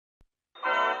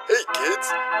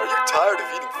kids? Are you tired of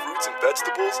eating fruits and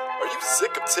vegetables? Are you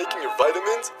sick of taking your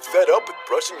vitamins? Fed up with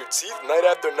brushing your teeth night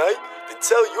after night? Then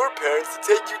tell your parents to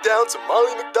take you down to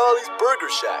Molly McDolly's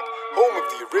Burger Shack, home of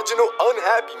the original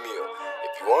Unhappy Meal.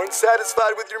 If you aren't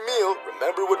satisfied with your meal,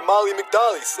 remember what Molly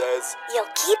McDolly says. You'll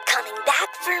keep coming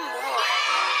back for more.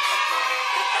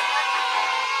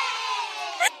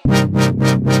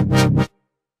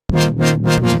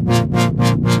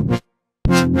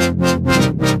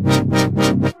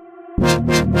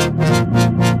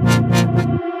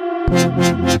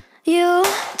 You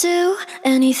do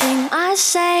anything I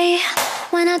say.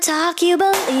 When I talk you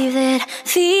believe it.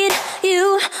 Feed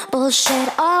you bullshit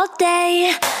all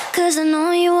day, cause I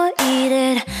know you will eat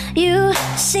it. You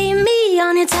see me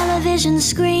on your television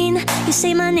screen. You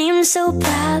say my name so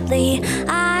proudly.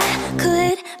 I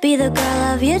could be the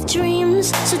girl of your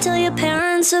dreams, so tell your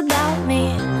parents about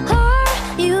me. Are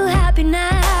you happy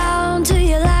now? Do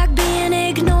you like being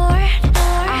ignored?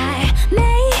 I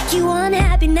make you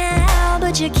unhappy now,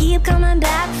 but you keep coming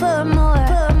back for more.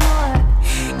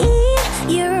 Eat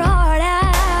your heart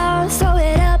out, throw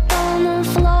it up on the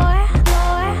floor.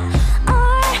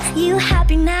 Are you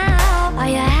happy now? Are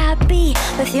you happy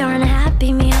with your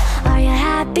unhappy meal? Are you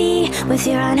happy with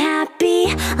your unhappy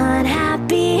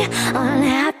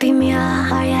meal?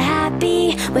 Are you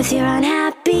happy with your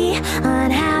unhappy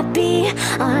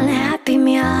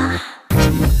meal?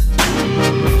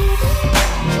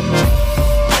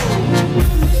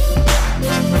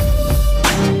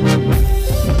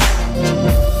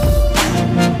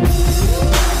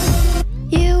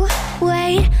 You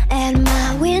wait at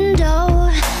my window,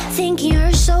 think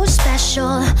you're so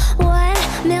special. One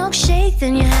milkshake,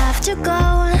 then you have to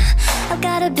go. I've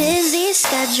got a busy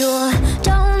schedule.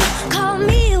 Don't call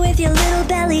me with your little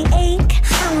belly ache.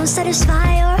 I won't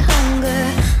satisfy your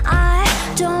hunger. I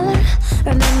don't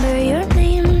remember your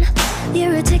name.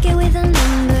 You're a ticket with a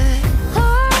number.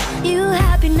 Are you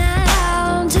happy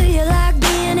now? Do you like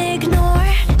being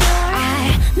ignored?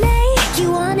 I make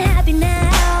you unhappy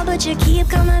now, but you keep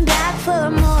coming back for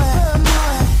more.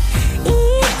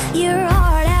 Eat your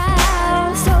heart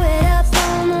out, throw it up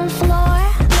on the floor.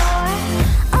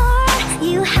 Are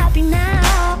you happy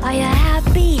now? Are you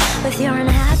happy with your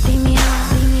unhappy meal?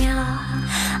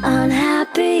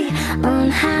 Unhappy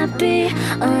meal.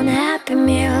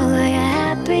 Are you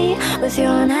happy with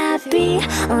your unhappy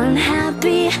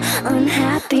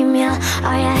meal?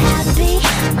 Are you happy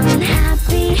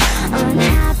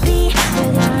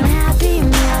with your unhappy meal?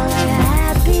 Are you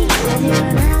happy with your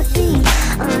unhappy meal?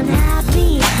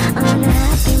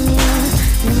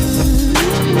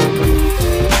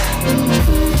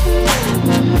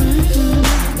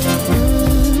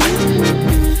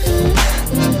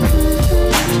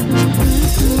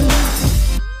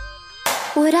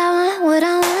 What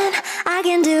I want, I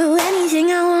can do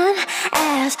anything I want,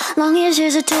 as long as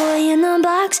there's a toy in the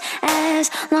box, as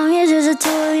long as there's a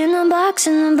toy in the box,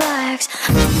 What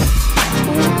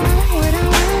I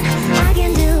want,